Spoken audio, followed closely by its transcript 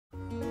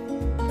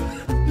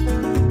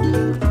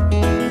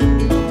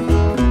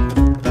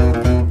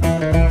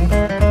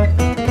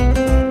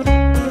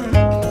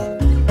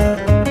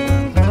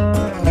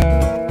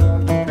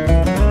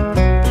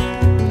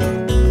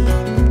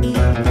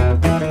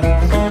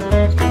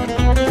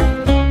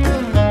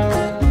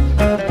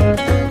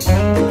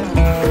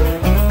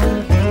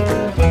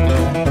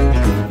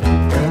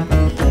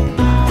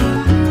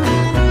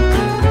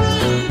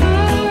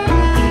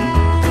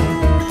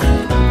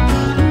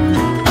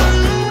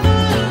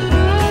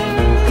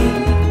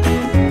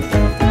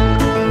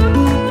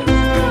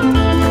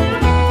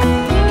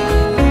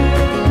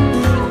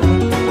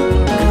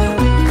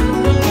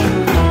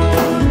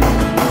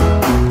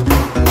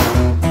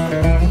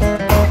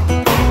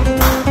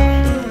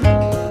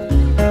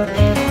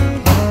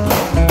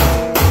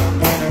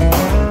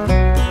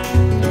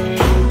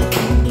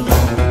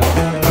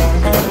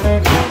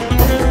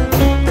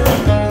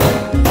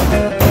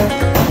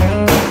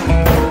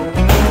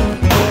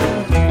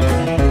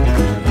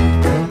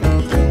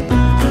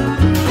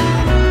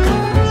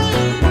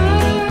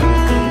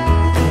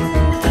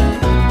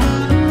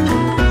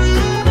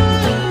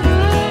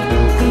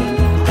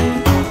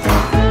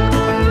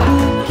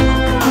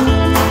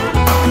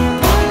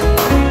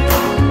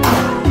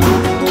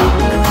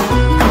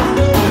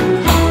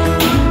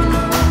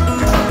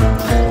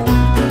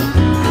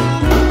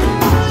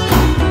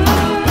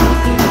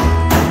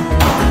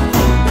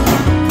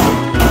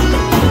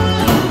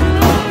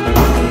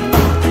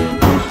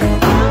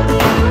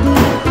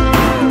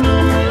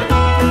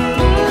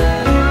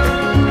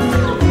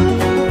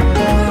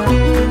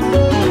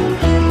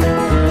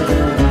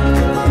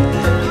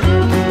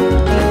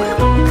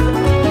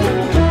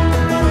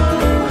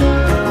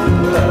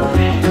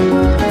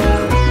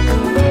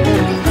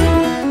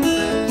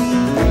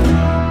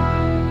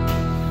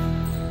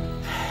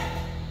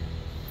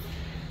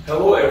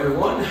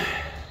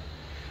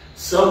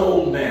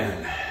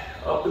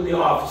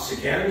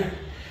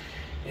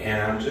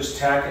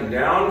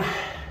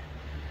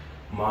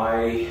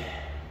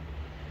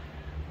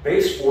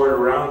baseboard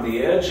around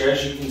the edge.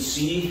 As you can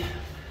see,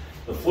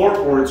 the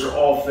floorboards are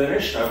all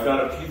finished. I've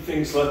got a few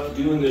things left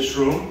to do in this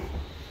room,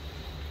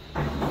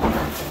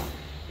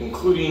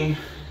 including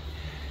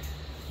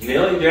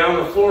nailing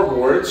down the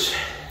floorboards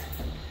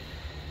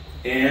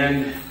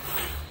and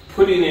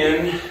putting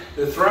in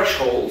the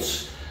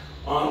thresholds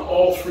on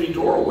all 3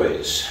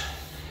 doorways.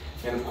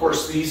 And of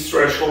course, these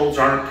thresholds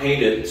aren't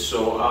painted,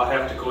 so I'll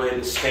have to go ahead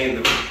and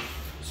stain them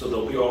so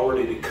they'll be all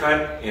ready to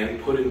cut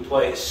and put in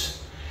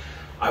place.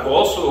 I've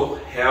also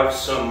have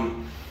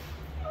some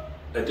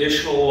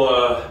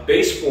additional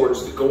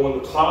baseboards that go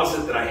in the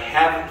closet that I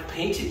haven't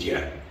painted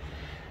yet.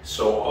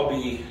 So I'll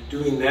be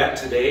doing that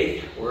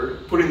today, or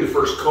putting the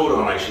first coat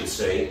on, I should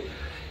say.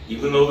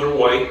 Even though they're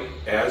white,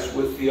 as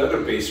with the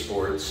other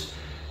baseboards,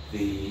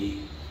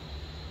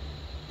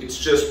 it's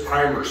just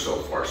primer so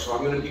far. So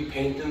I'm going to be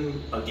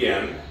painting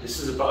again. This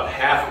is about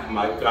half of them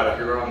I've got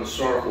here on the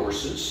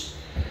sawhorses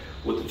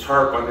with the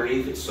tarp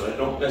underneath it so I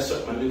don't mess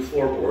up my new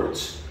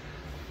floorboards.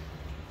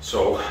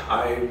 So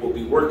I will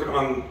be working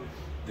on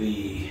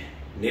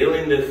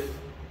nailing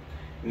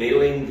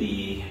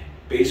the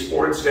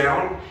baseboards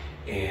down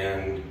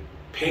and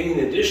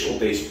painting additional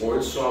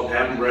baseboards, so I'll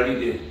have them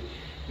ready to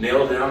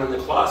nail down in the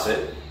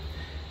closet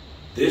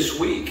this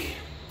week.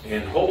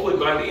 And hopefully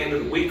by the end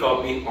of the week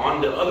I'll be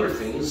on to other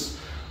things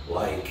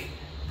like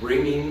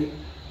bringing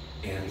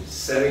and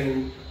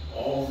setting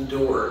all the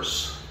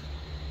doors.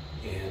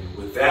 And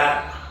with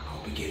that,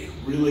 I'll be getting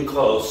really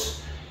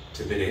close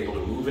to being able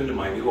to move into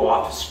my new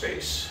office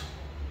space.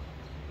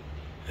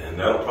 And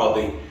that'll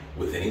probably,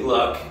 with any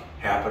luck,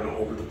 happen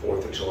over the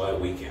 4th of July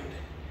weekend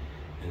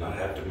and not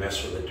have to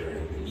mess with it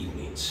during the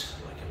evenings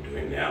like I'm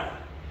doing now.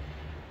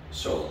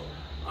 So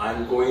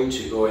I'm going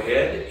to go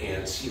ahead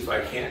and see if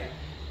I can't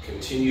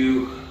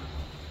continue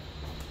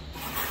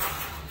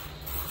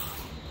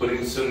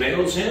putting some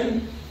nails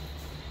in,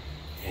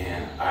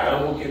 and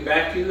I will get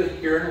back to you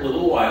here in a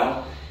little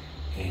while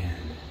and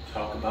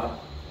talk about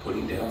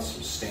putting down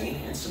some stain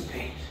and some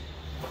paint.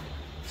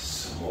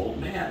 Some old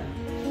man.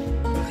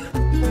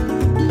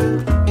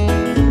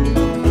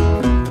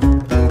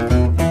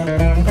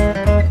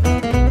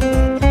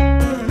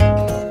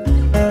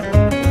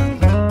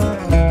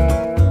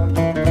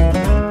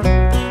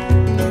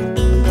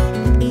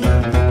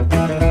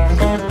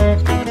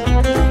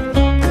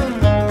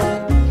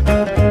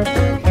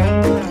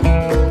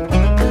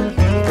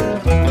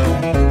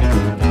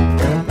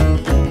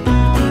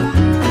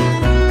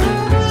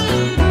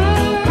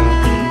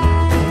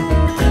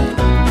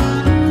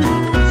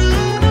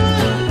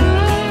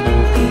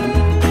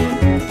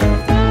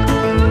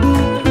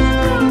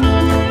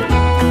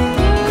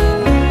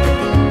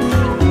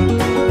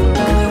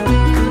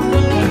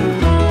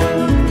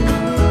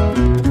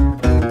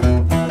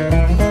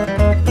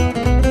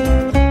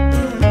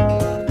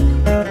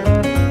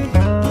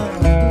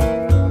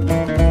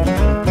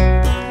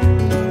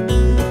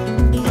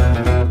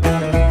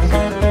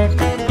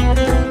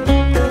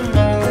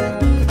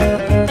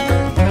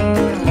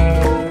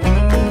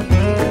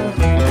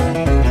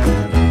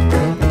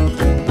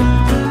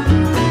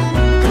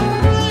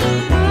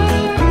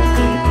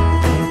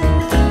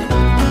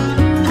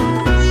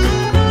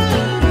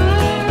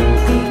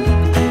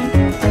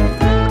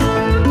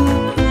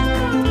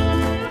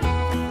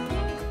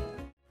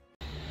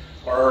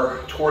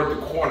 Toward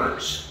the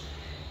corners,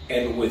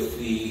 and with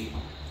the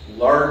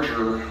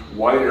larger,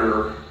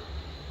 wider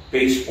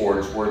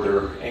baseboards where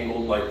they're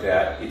angled like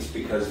that, it's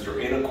because they're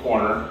in a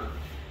corner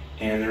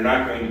and they're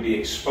not going to be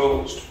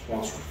exposed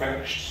once we're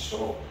finished.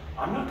 So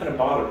I'm not going to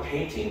bother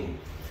painting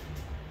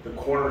the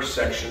corner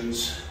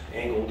sections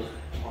angled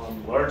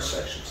on large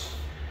sections.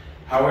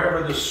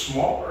 However, the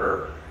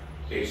smaller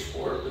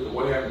baseboard, the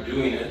way I'm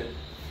doing it,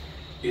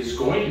 is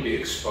going to be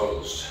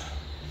exposed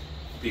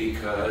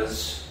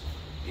because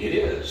it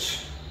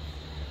is.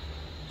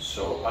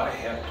 So I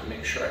have to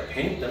make sure I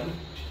paint them.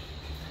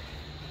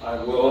 I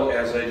will,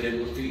 as I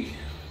did with the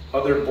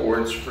other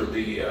boards for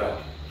the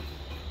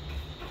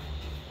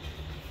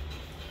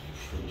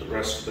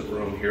rest of the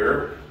room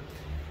here.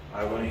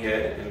 I went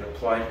ahead and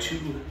applied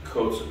 2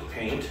 coats of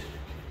paint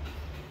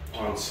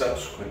on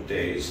subsequent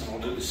days. And I'll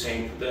do the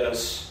same for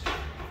this.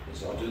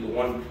 I'll do the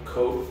 1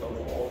 coat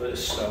of all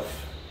this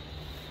stuff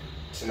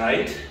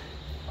tonight.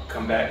 I'll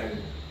come back and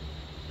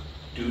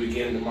do it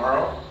again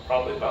tomorrow,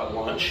 probably about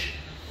lunch.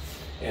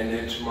 And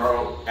then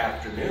tomorrow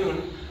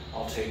afternoon,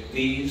 I'll take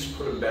these,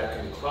 put them back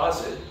in the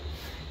closet,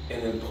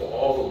 and then pull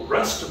all the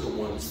rest of the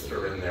ones that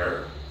are in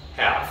there,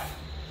 half,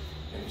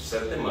 and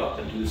set them up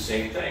and do the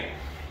same thing.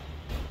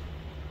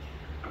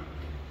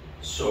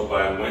 So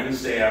by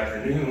Wednesday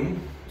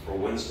afternoon, or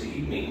Wednesday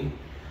evening,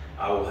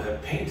 I will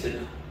have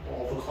painted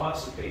all the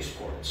closet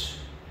baseboards.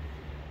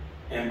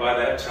 And by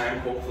that time,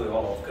 hopefully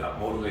I'll have got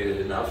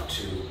motivated enough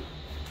to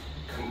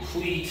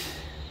complete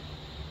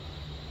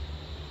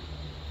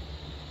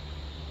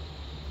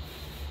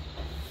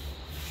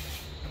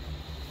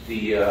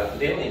the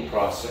nailing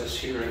process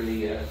here in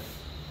the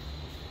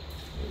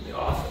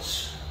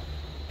office.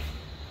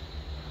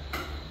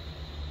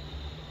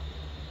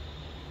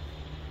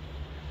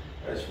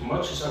 As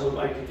much as I would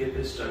like to get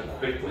this done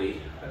quickly,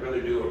 I'd rather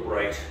do it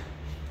right.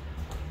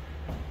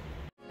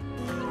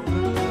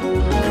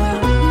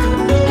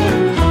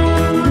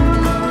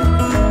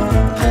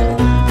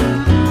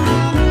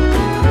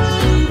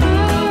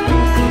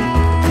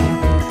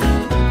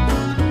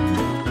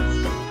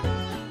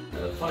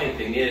 Now, the funny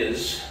thing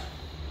is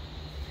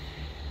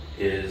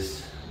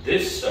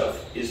this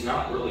stuff is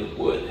not really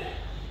wood.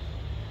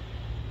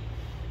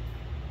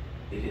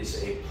 It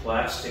is a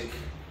plastic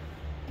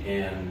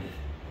and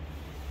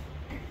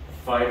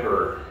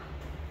fiber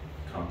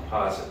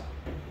composite,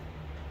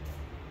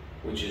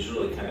 which is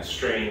really kind of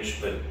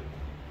strange, but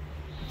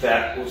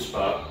that was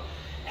about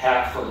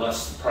half or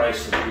less the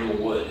price of real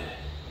wood.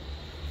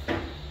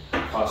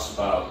 It costs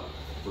about,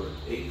 for an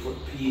 8-foot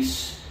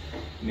piece,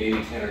 maybe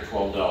 $10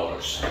 or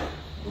 $12.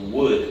 The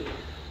wood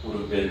would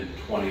have been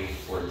 $20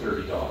 or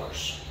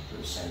 $30 for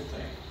the same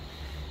thing.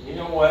 And you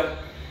know what?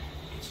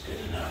 It's good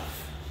enough.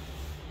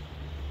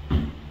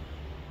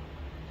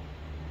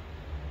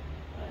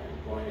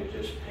 Going to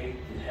just paint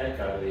the heck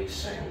out of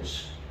these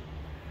things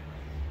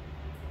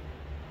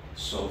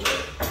so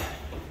that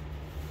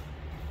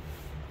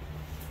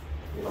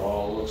it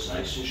all looks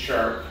nice and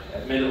sharp.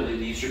 Admittedly,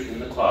 these are in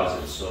the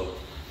closet, so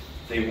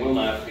they will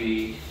not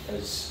be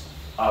as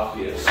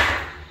obvious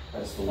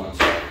as the ones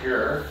up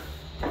here,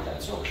 but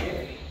that's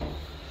okay.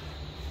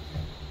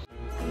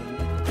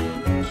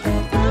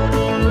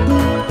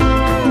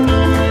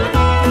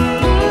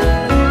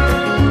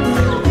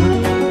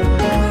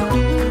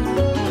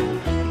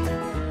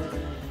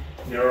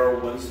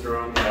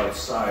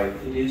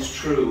 It is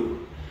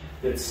true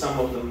that some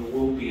of them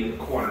will be in the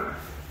corner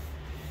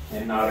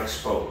and not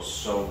exposed,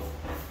 so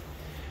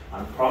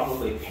I'm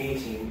probably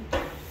painting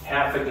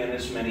half again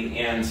as many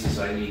ends as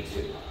I need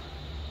to,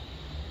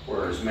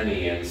 or as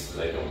many ends as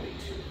I don't need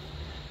to.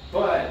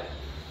 But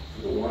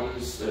for the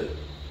ones that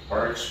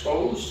are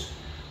exposed,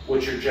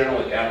 which are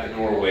generally at the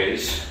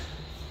doorways,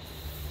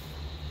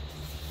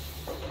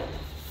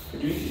 I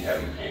do need to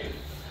have them painted.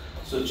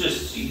 So it's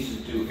just as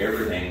easy to do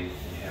everything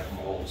and have them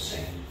all the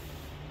same.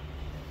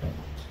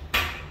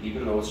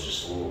 Even though it's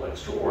just a little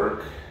extra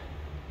work,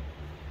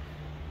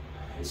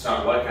 it's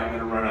not like I'm going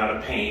to run out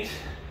of paint.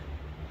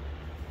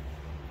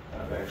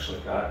 I've actually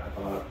got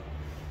about,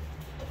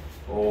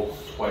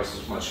 twice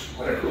as much as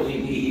what I really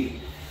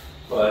need.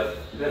 But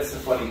that's the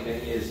funny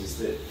thing is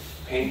that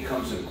paint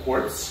comes in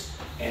quarts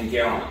and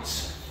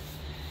gallons.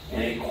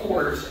 And a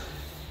quart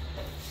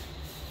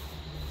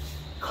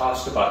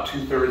costs about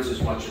 2/3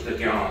 as much as a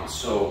gallon.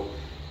 So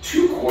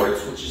 2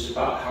 quarts, which is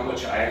about how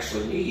much I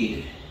actually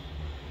need,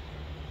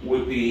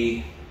 would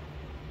be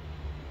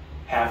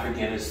half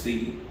again as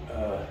the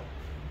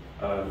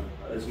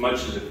as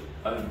much as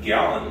a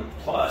gallon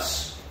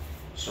plus.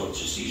 So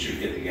it's just easier to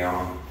get the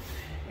gallon.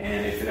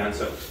 And if it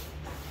ends up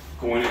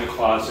going in the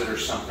closet or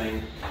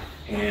something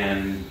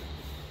and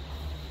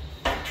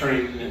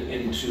turning it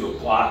into a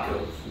block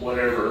of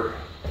whatever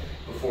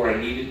before I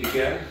need it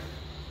again,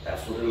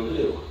 that's what it'll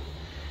do.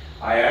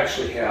 I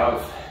actually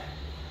have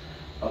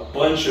a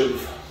bunch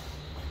of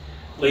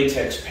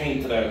latex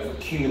paint that I've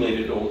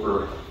accumulated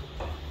over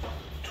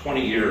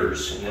 20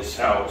 years in this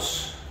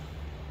house.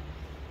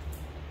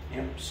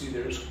 Yep, see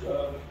there's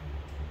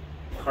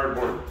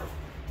cardboard.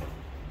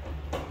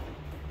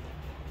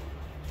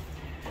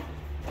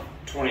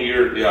 20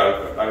 years,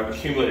 yeah, I've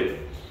accumulated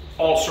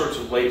all sorts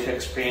of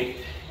latex paint,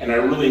 and I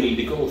really need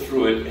to go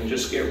through it and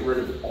just get rid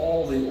of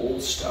all the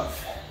old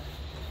stuff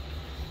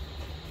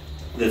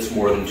that's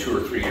more than 2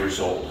 or 3 years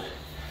old.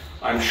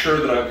 I'm sure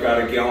that I've got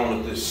a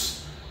gallon of this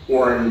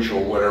orange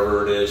or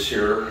whatever it is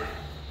here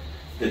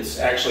that's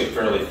actually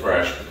fairly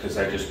fresh because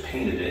I just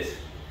painted it.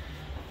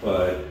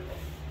 But,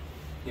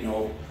 you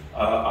know,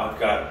 I've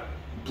got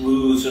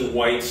blues and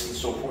whites and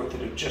so forth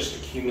that have just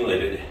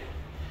accumulated.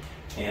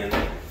 And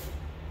I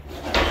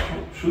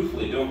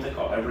truthfully don't think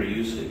I'll ever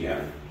use it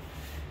again.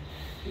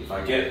 If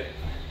I get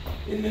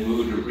in the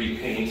mood to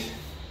repaint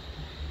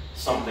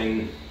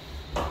something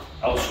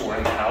elsewhere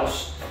in the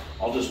house,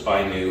 I'll just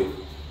buy new.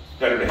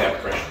 Better to have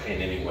fresh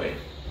paint anyway.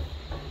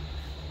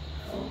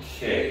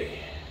 Okay,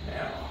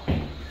 now,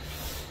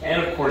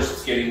 and of course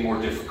it's getting more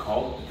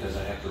difficult because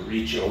I have to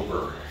reach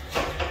over.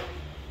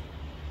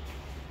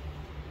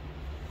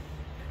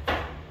 See if I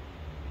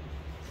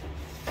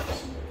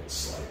can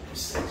slide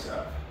these things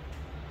up.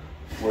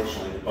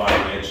 Fortunately, the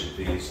bottom edge of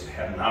these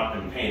have not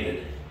been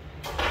painted,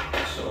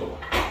 so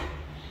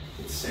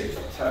it's safe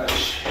to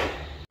touch.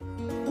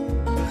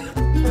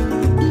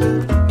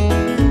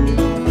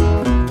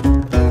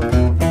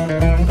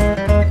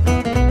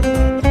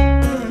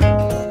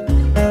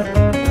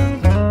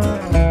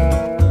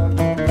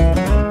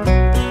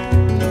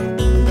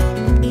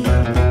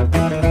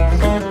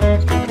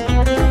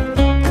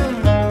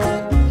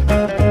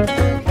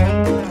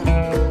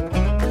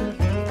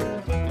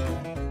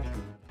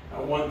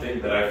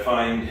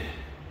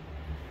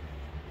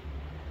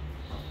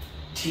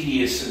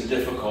 Tedious and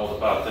difficult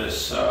about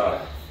this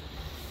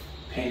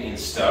painting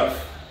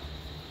stuff,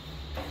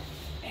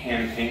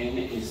 hand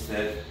painting, is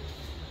that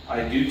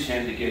I do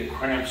tend to get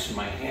cramps in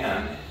my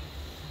hand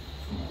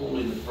from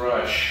holding the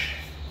brush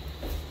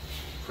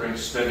for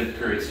extended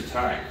periods of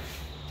time.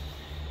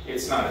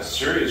 It's not a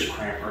serious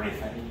cramp or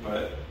anything,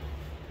 but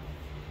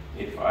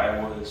if I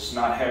was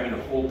not having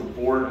to hold the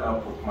board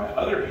up with my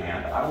other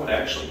hand, I would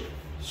actually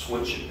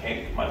switch and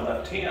paint with my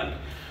left hand.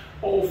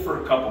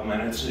 For a couple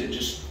minutes and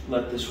just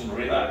let this one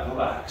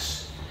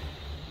relax.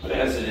 But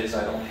as it is,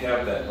 I don't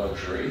have that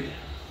luxury.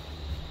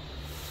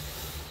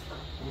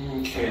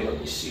 Okay, let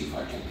me see if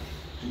I can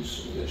do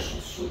some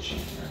additional switching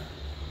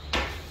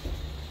here.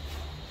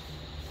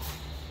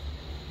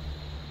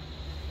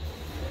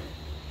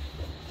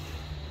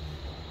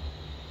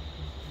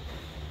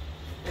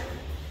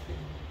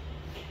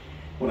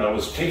 When I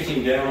was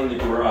painting down in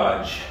the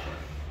garage,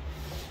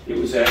 it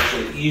was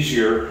actually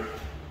easier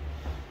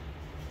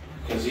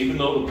because even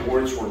though the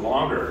boards were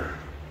longer,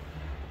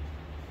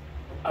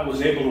 I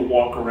was able to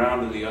walk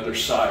around to the other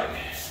side.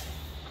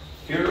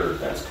 Here,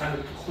 that's kind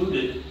of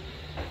precluded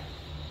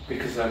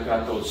because I've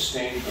got those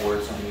stained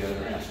boards on the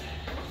other end.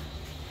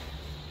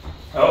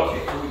 Okay,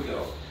 here we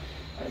go.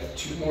 I got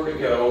 2 more to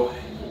go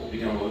and we'll be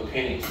done with the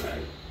painting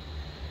tonight.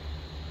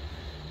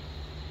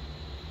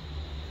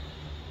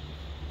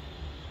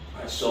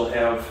 I still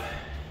have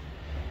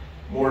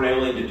more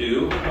nailing to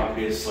do,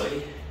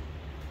 obviously,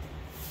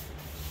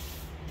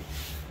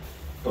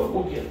 but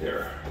we'll get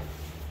there.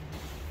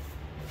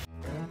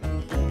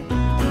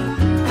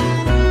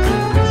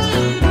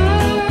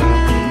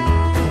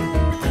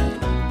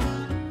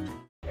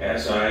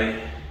 As I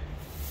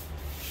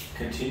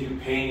continue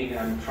painting,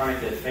 I'm trying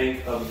to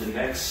think of the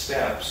next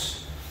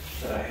steps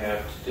that I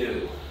have to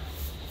do.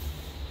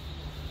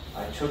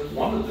 I took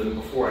one of them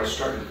before I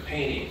started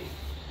painting,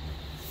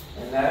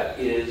 and that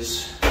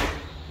is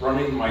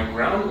running my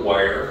ground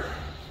wire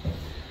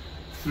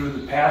through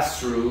the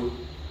pass-through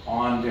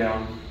on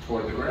down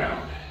toward the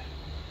ground.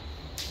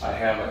 I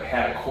had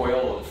a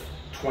coil of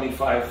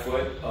 25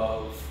 foot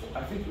of,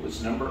 I think it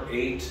was number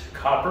 8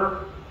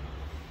 copper,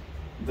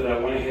 that I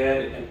went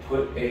ahead and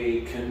put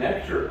a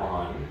connector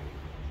on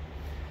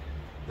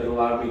that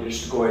allowed me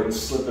just to go ahead and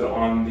slip it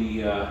on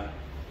the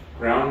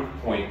ground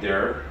point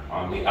there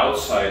on the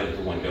outside of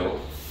the window,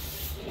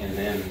 and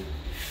then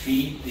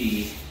feed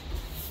the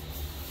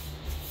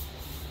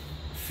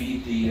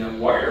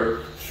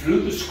wire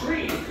through the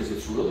screen because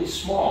it's really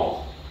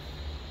small,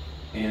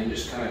 and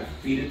just kind of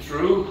feed it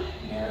through,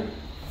 and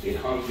it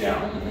hung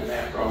down. And then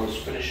after I was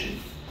finishing,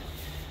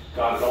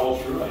 got it all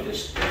through, I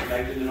just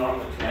connected it on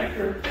the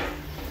connector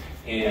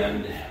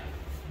and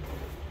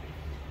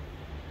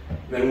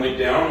then went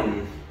down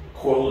and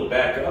coiled it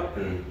back up.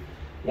 And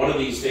one of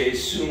these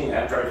days soon,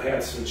 after I've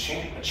had some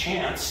a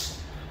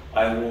chance,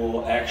 I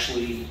will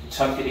actually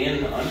tuck it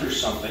in under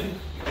something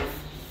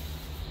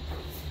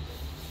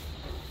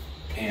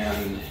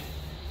and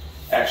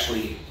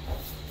actually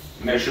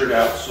measure it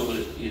out so that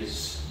it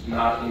is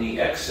not any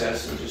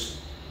excess, and just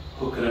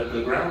hook it up to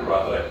the ground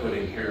rod that I put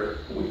in here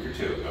a week or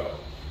 2 ago.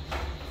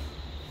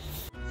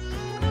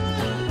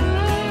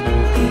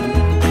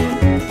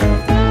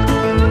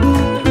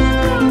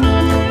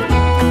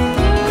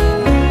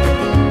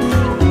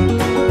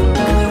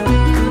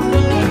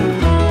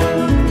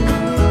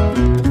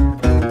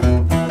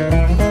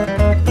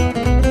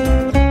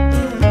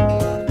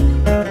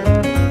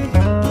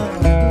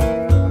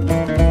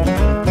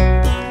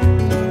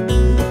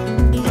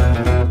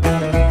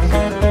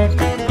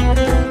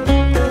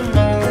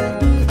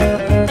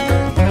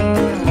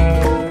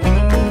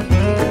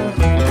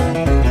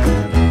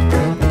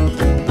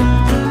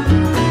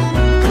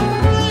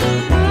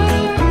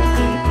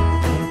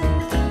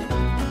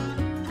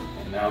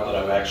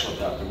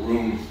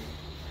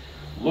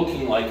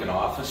 Looking like an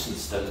office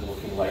instead of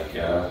looking like,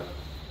 I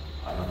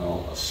don't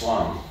know, a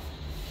slum.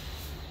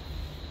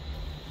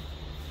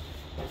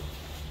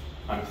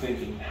 I'm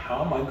thinking,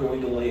 how am I going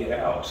to lay it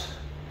out?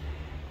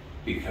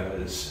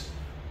 Because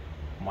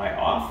my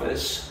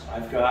office,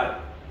 I've got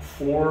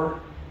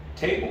 4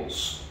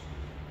 tables.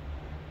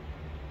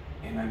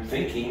 And I'm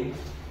thinking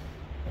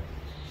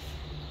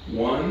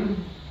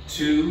 1,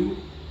 2,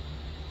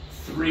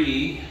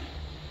 3,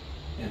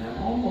 and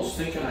I'm almost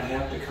thinking I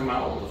have to come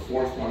out with a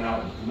 4th one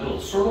out in the middle,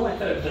 sort of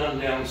like I've done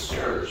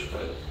downstairs,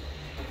 but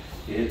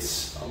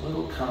it's a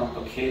little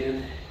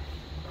complicated.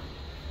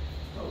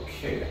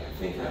 Okay, I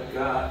think I've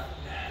got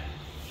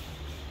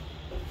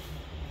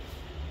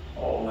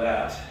all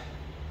that.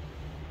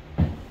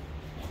 I'm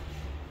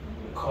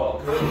going to call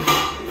it good.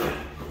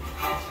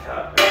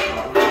 Tap back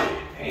on my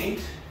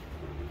paint.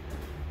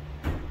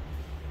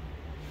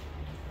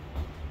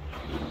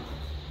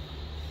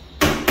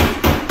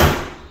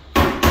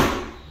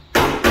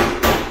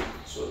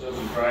 So it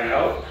doesn't dry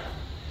out.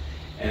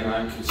 And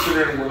I'm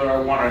considering whether I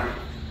want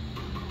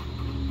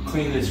to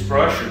clean this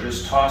brush or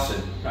just toss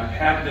it. I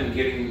have been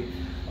getting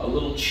a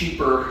little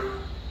cheaper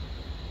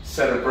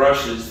set of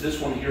brushes. This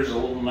one here is a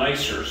little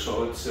nicer,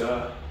 so it's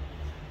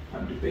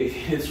I'm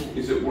debating,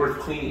 is it worth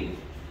cleaning?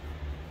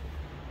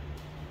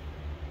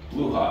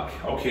 Blue Hawk.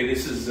 Okay,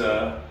 this is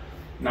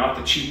not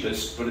the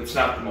cheapest, but it's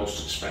not the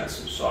most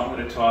expensive, so I'm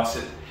going to toss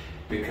it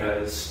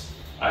because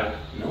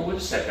No, wait a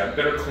sec, I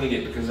better clean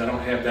it because I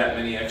don't have that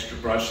many extra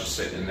brushes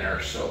sitting in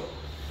there. So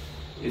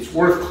it's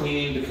worth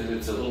cleaning because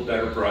it's a little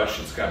better brush.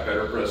 It's got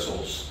better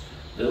bristles.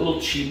 The little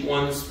cheap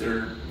ones,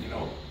 they're, you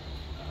know,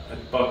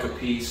 $1 a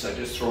piece. I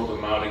just throw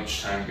them out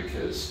each time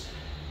because,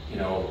 you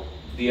know,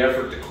 the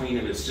effort to clean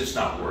them is just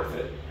not worth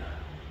it.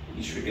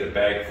 Easier to get a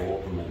bag full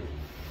of them.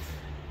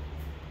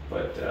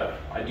 But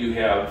I do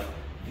have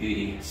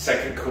the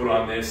second coat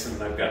on this,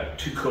 and I've got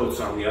 2 coats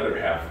on the other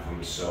half of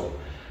them. So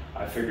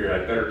I figured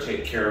I'd better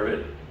take care of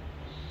it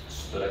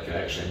so that I can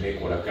actually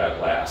make what I've got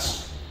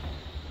last.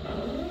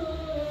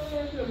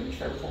 Gotta be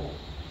careful.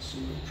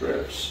 Some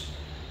drips.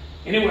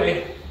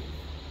 Anyway,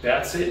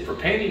 that's it for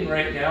painting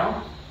right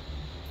now.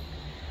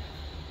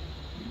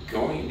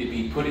 Going to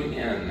be putting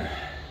in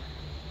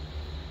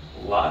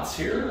lots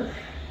here,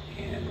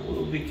 and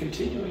we'll be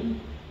continuing.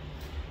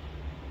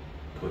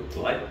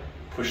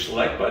 Push the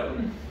like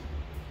button,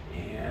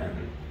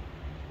 and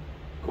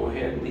go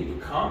ahead and leave a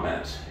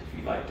comment if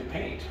you'd like to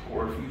paint,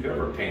 or if you've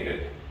ever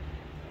painted,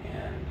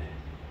 and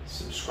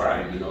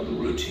subscribe. You know the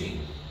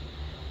routine.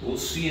 We'll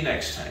see you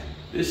next time.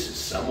 This is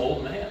Some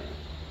Old Man,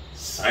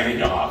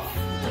 signing off.